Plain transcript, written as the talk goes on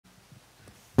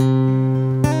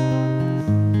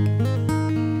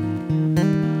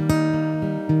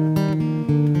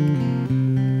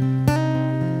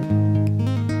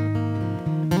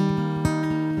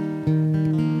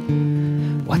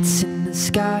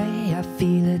I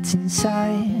feel it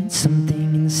inside,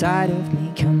 something inside of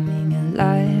me coming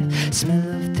alive.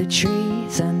 Smell of the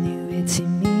trees, I knew it's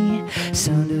in me.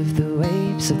 Sound of the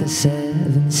waves of the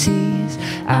seven seas.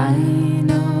 I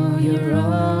know you're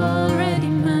already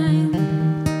mine.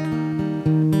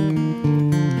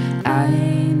 I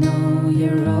know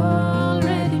you're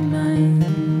already mine.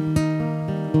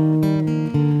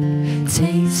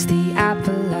 Taste the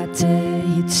apple, I dare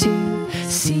you to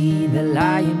see the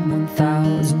lie in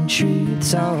 1,000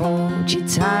 truths. I'll hold you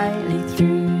tightly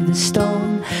through the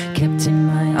storm, kept in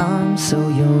my arms so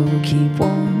you'll keep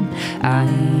warm. I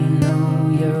know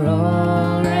you're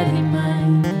already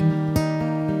mine.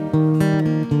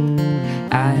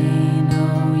 I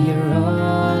know you're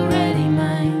already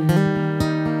mine.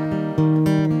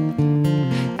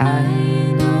 I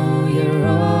know you're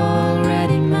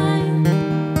already mine.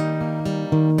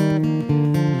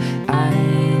 I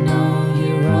know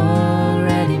you're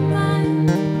already mine.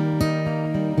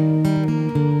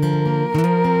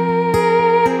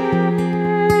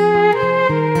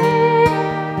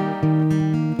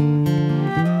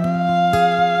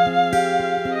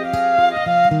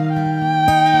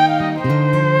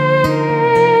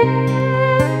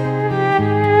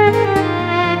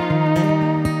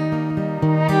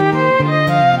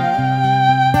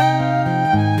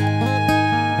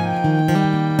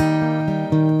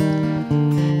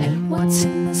 What's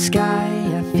in the sky?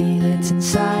 I feel it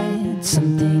inside,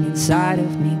 something inside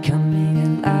of me coming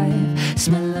alive.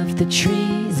 Smell of the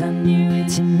trees, I knew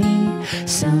it in me.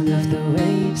 Sound of the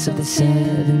waves of the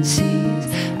seven seas.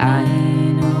 I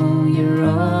know you're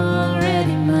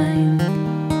already mine.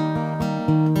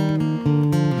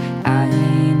 I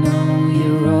know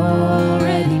you're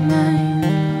already mine.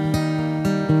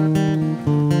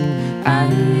 I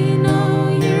know